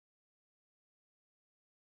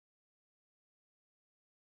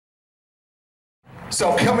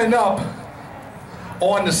So coming up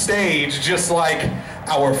on the stage, just like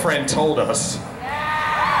our friend told us,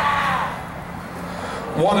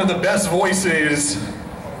 one of the best voices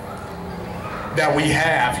that we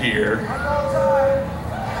have here.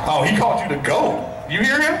 Oh, he called you the GOAT. You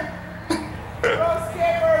hear him?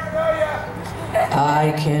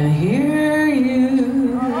 I can hear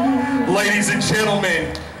you. Ladies and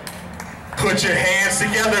gentlemen, put your hands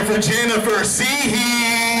together for Jennifer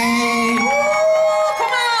Cihi.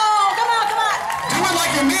 Come on. Do it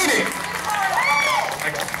like you mean it.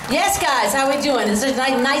 Yes, guys, how we doing? It's a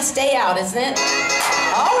nice day out, isn't it?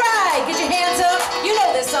 All right, get your hands up. You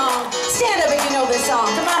know this song. Stand up if you know this song.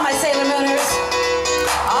 Come on, my Sailor Mooners.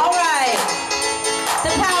 All right.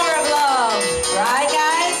 The power of love. Right,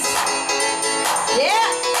 guys? Yeah.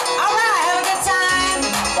 All right, have a good time.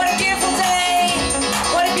 What a beautiful day.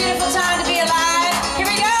 What a beautiful time to be alive. Here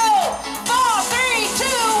we go. 4, 3, 2,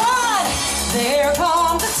 1. There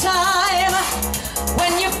comes a time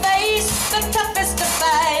when you face the toughest of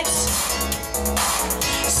fights,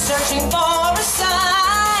 searching for a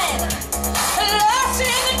sign, lost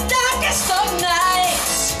in the darkest of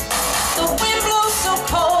nights. The wind blows so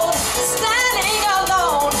cold, standing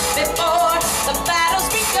alone before the battle's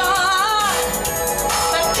begun.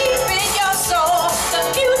 But deep in your soul, the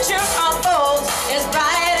future unfolds as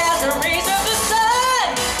bright as the rays of the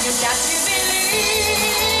sun. You got to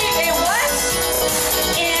believe in what?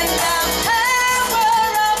 In the power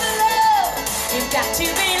of love. You got to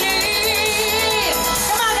believe.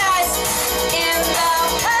 Come on, guys. In the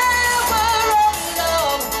power of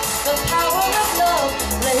love. The power of love.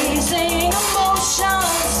 Blazing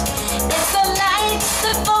emotions. It's the light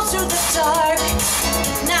that falls through the dark.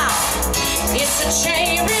 Now, it's a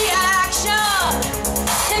chain reaction,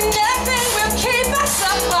 and nothing will keep us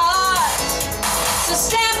apart. So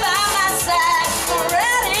stand by my side,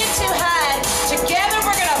 ready to hide. Together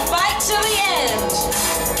we're gonna fight till the end.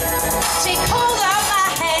 Take hold of my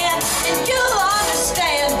hand, and you'll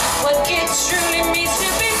understand what it truly means to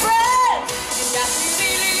be friends. You got to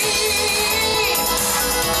believe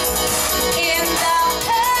in the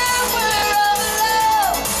power of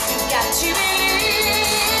love. You got to believe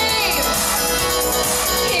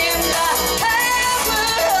in the power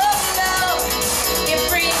of love. It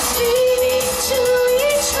brings meaning to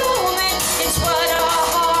each moment. It's what our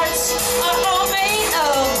hearts are all made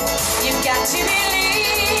of. You got to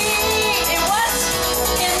believe in what?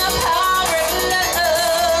 In the power of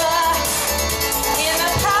love. In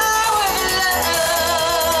the power of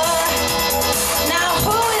love. Now,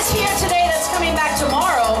 who is here today that's coming back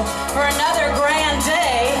tomorrow for another grand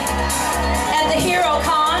day at the Hero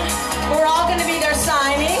Con? We're all going to be there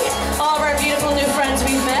signing all of our beautiful new friends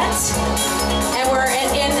we've met. And we're and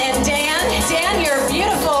Dan, your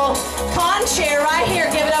beautiful con chair right here.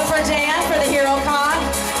 Give it up for Dan for the Hero Con.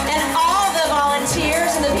 And all the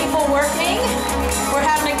volunteers and the people working. We're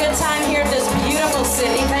having a good time here at this beautiful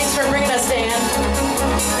city. Thanks for bringing us, Dan.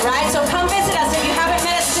 Right, so come visit us. If you haven't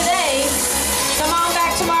met us today, come on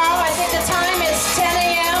back tomorrow. I think the time is 10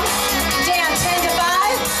 a.m. Dan, 10 to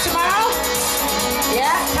 5 tomorrow?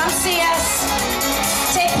 Yeah, come see us.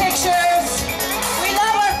 Take pictures. We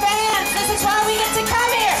love our fans. This is why we get to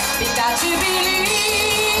come here. We got to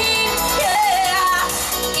believe, yeah,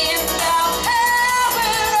 in the power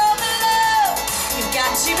of love. You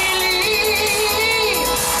got to believe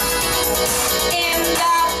in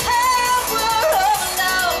the power of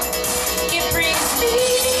love. It brings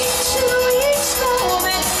meaning to each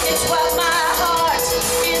moment. It's what my heart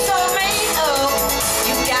is all made of.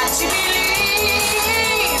 You got to believe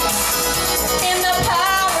in the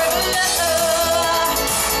power of love.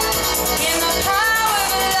 In the power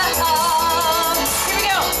of love. Here we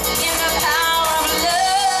go. In the power of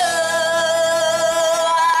love.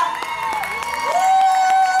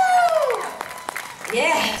 Woo!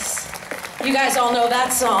 Yes. You guys all know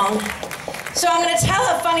that song. So I'm going to tell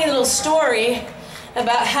a funny little story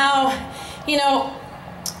about how, you know,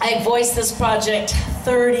 I voiced this project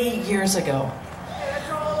 30 years ago.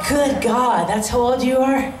 Good God, that's how old you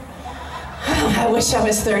are? I wish I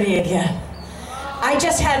was 30 again. I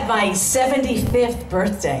just had my 75th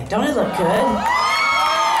birthday. Don't I look good?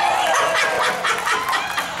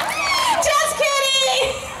 Just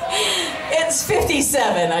kidding! It's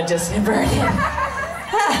 57, I just burned it.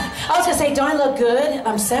 I was gonna say, don't I look good?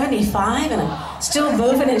 I'm 75 and I'm still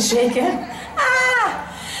moving and shaking.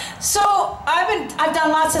 So I've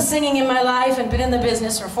done lots of singing in my life and been in the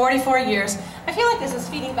business for 44 years. I feel like this is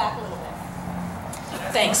feeding back a little bit.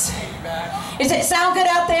 Thanks. Does it sound good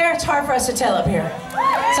out there? It's hard for us to tell up here.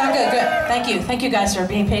 Sound good, good. Thank you. Thank you guys for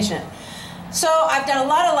being patient. So I've done a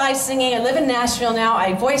lot of live singing. I live in Nashville now.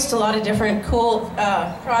 I voiced a lot of different cool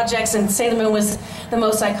projects, and Sailor Moon was the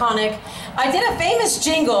most iconic. I did a famous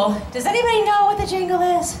jingle. Does anybody know what the jingle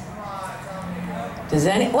is? Does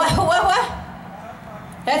any? What?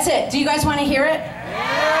 That's it. Do you guys want to hear it?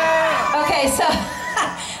 Yeah! Okay, so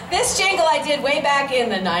this jingle I did way back in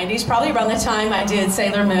the 90s, probably around the time I did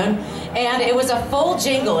Sailor Moon, and it was a full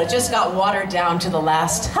jingle. It just got watered down to the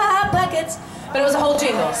last hot buckets, but it was a whole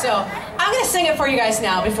jingle. So I'm going to sing it for you guys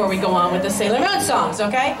now before we go on with the Sailor Moon songs,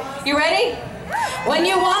 okay? You ready? When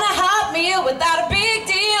you want a hot meal without a big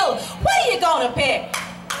deal, what are you going to pick?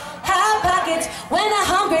 Hot pockets. When a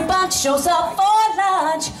hungry bunch shows up for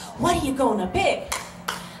lunch, what are you going to pick?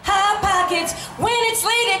 Hot pockets. When it's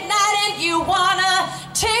late at night and you want a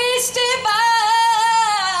tasty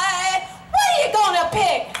bite, what are you going to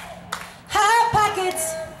pick? Hot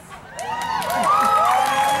pockets.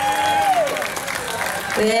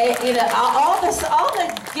 You know, all the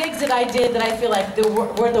gigs that I did that I feel like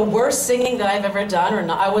were the worst singing that I've ever done, or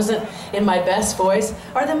not, I wasn't in my best voice,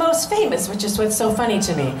 are the most famous, which is what's so funny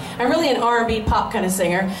to me. I'm really an R&B pop kind of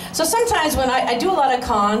singer, so sometimes when I do a lot of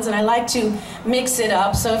cons and I like to mix it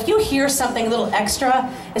up, so if you hear something a little extra,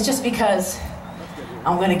 it's just because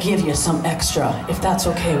I'm going to give you some extra, if that's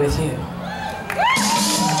okay with you.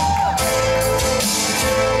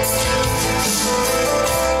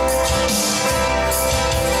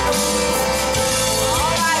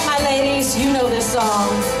 You know this song.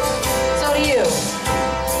 So do you.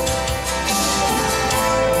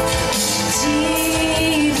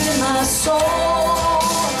 Deep in my soul,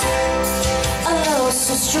 a love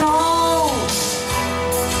so strong,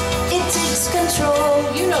 it takes control.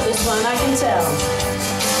 You know this one, I can tell.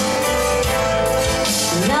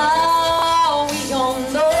 Now we all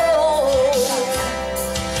know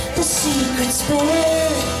the secret's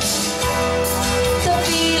been, the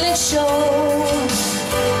feeling shows.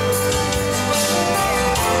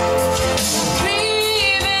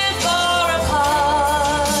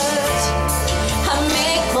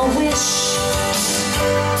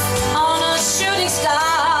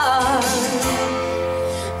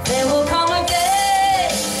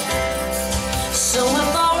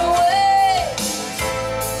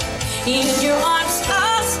 In your arms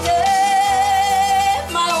I stay,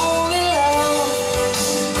 my only love.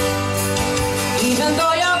 Even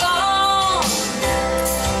though you're gone,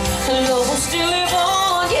 love will still live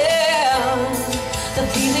on, yeah. The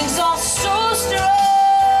feelings are so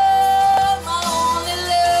strong, my only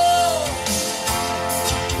love,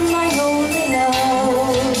 my only love.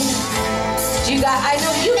 I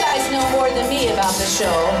know you guys know more than me about the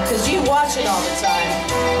show, because you watch it all the time.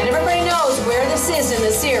 And everybody knows where this is in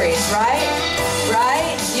the series, right?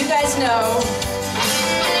 Right? You guys know.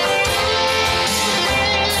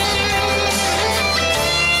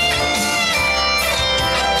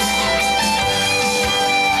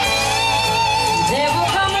 There will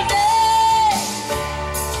come a day,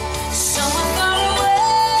 someone far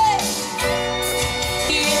away,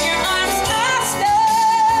 in your arms I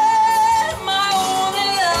stand, my only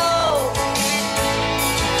love.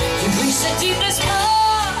 You've reached the deepest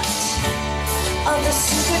part of the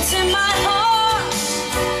secrets in my heart.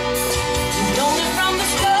 You've known it from the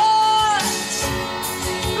start,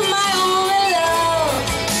 my only love.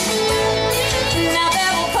 Now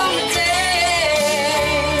there will come a day,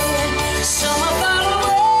 somewhere far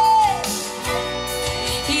away,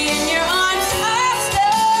 in your arms I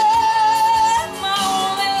stand, my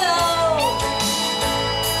only love.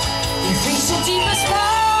 You've reached the deepest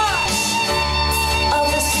part of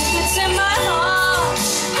the secrets in my heart.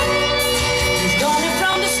 You've known it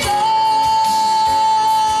from the start,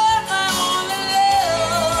 my only love,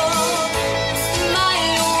 my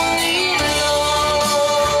only love.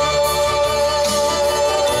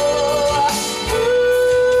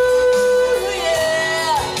 Ooh,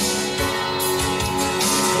 yeah.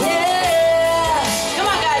 Yeah. Come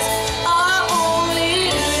on, guys. Our only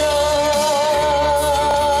love.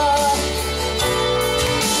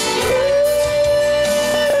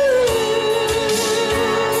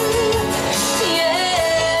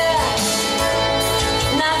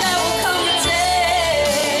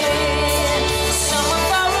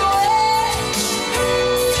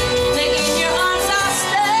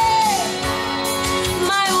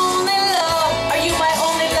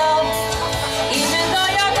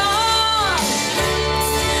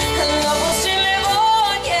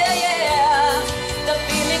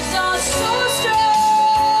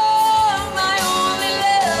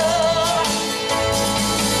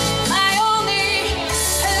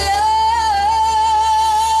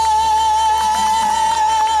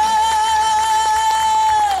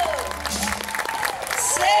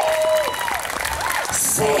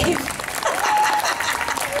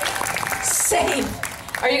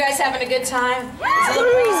 Are you guys having a good time? It's a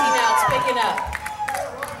little breezy now, it's picking up.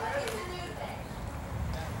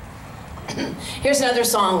 Here's another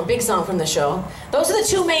song, big song from the show. Those are the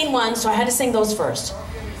two main ones, so I had to sing those first.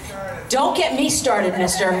 Don't get me started,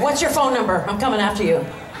 mister. What's your phone number? I'm coming after you.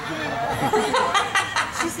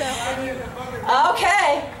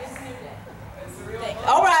 Okay.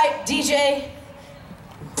 All right, DJ.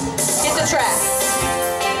 Hit the track.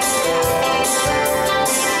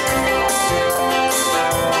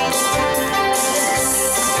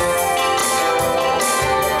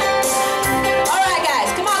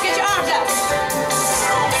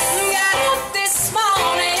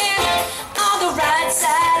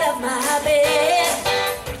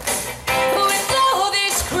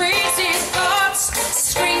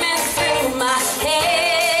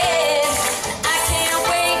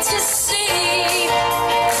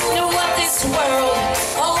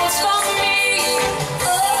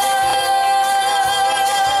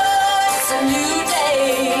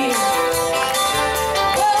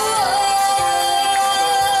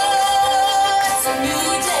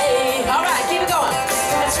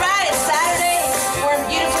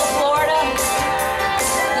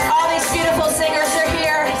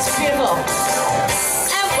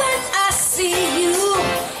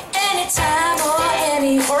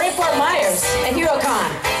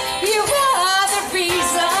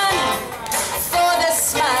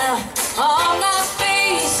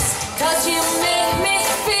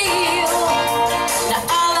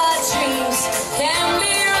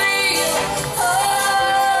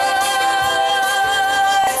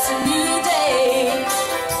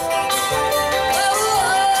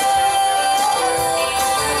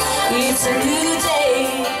 It's a new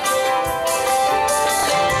day.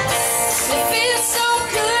 It feels so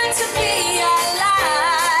good to be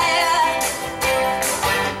alive.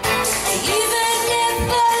 Even if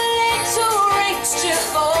a little rain's to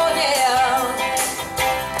fall down.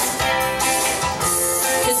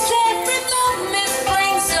 'Cause every moment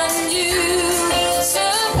brings a new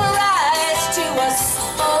surprise to us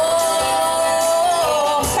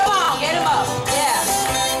all. Come on, get him up. Yeah.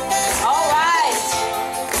 All right.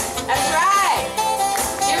 That's right.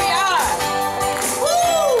 Here we are.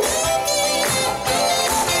 Woo!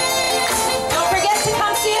 Don't forget to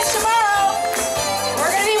come see us tomorrow.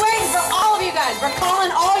 We're going to be waiting for all of you guys. We're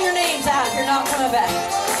calling all your names out if you're not coming back.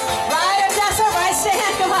 Right, Odessa? Right,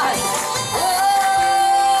 Stan? Come on. Oh,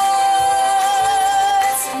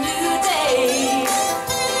 it's a new day.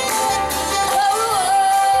 Oh,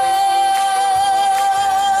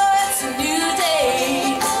 it's a new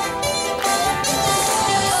day.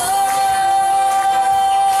 Oh,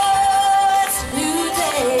 it's a new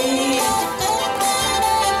day.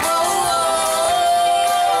 Oh,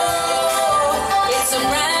 it's a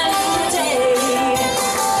brand new day.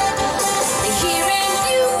 Hearing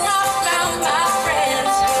you are found my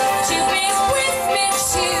friends to be with me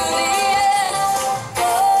to the end. Oh,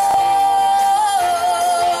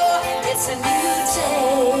 it's a new day.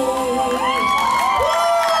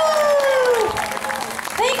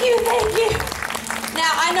 Thank you, thank you.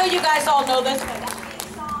 Now, I know you guys all know this.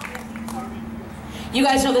 You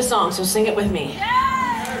guys know this song, so sing it with me.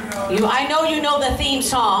 I know you know the theme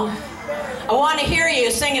song. I want to hear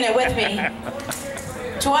you singing it with me.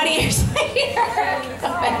 20 years later.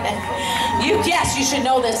 Yes, you should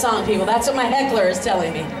know this song, people. That's what my heckler is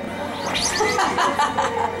telling me.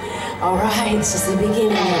 All right, this is the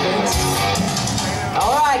beginning of it.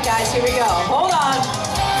 All right, guys, here we go. Hold on.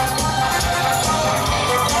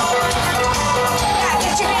 Yeah,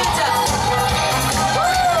 get your hands up.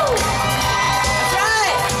 Woo! That's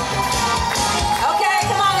right. Okay,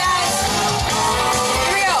 come on, guys.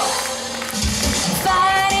 Here we go.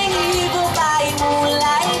 Fighting evil by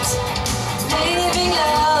moonlight, living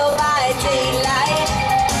love by daylight,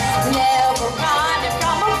 never running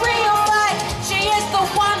from a real fight. She is the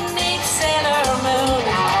one named Sailor Moon.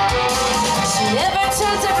 She never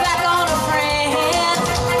turns her back on a friend.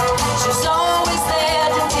 She's always there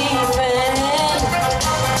to defend.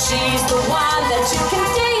 She's the one that you can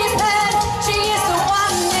depend. She is the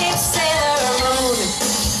one named Sailor Moon.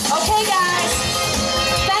 Okay, guys.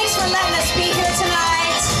 Thanks for letting us be here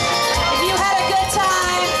tonight. If you had a good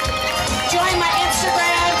time, join my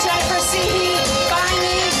Instagram, Jennifer Cihi. Find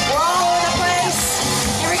me. We're all over the place.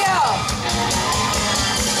 Here we go.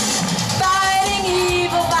 Fighting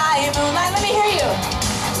evil by moonlight. Let me hear you.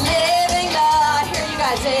 Living love. I hear you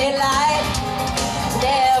guys. Daylight.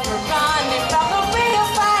 Never running from a real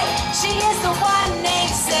fight. She is the one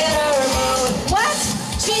named Sailor Moon. What?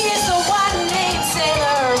 She is the one named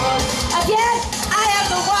Sailor Moon. Again? I am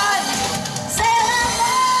the one. Sailor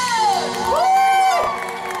Moon! Woo!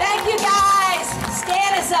 Thank you, guys.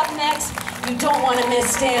 Stan is up next. You don't want to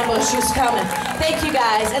miss Stan Bush, who's coming. Thank you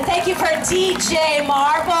guys, and thank you for DJ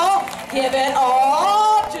Marble. Give it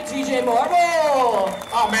all to DJ Marble.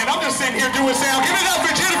 Oh man, I'm just sitting here doing sound. Give it up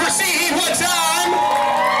for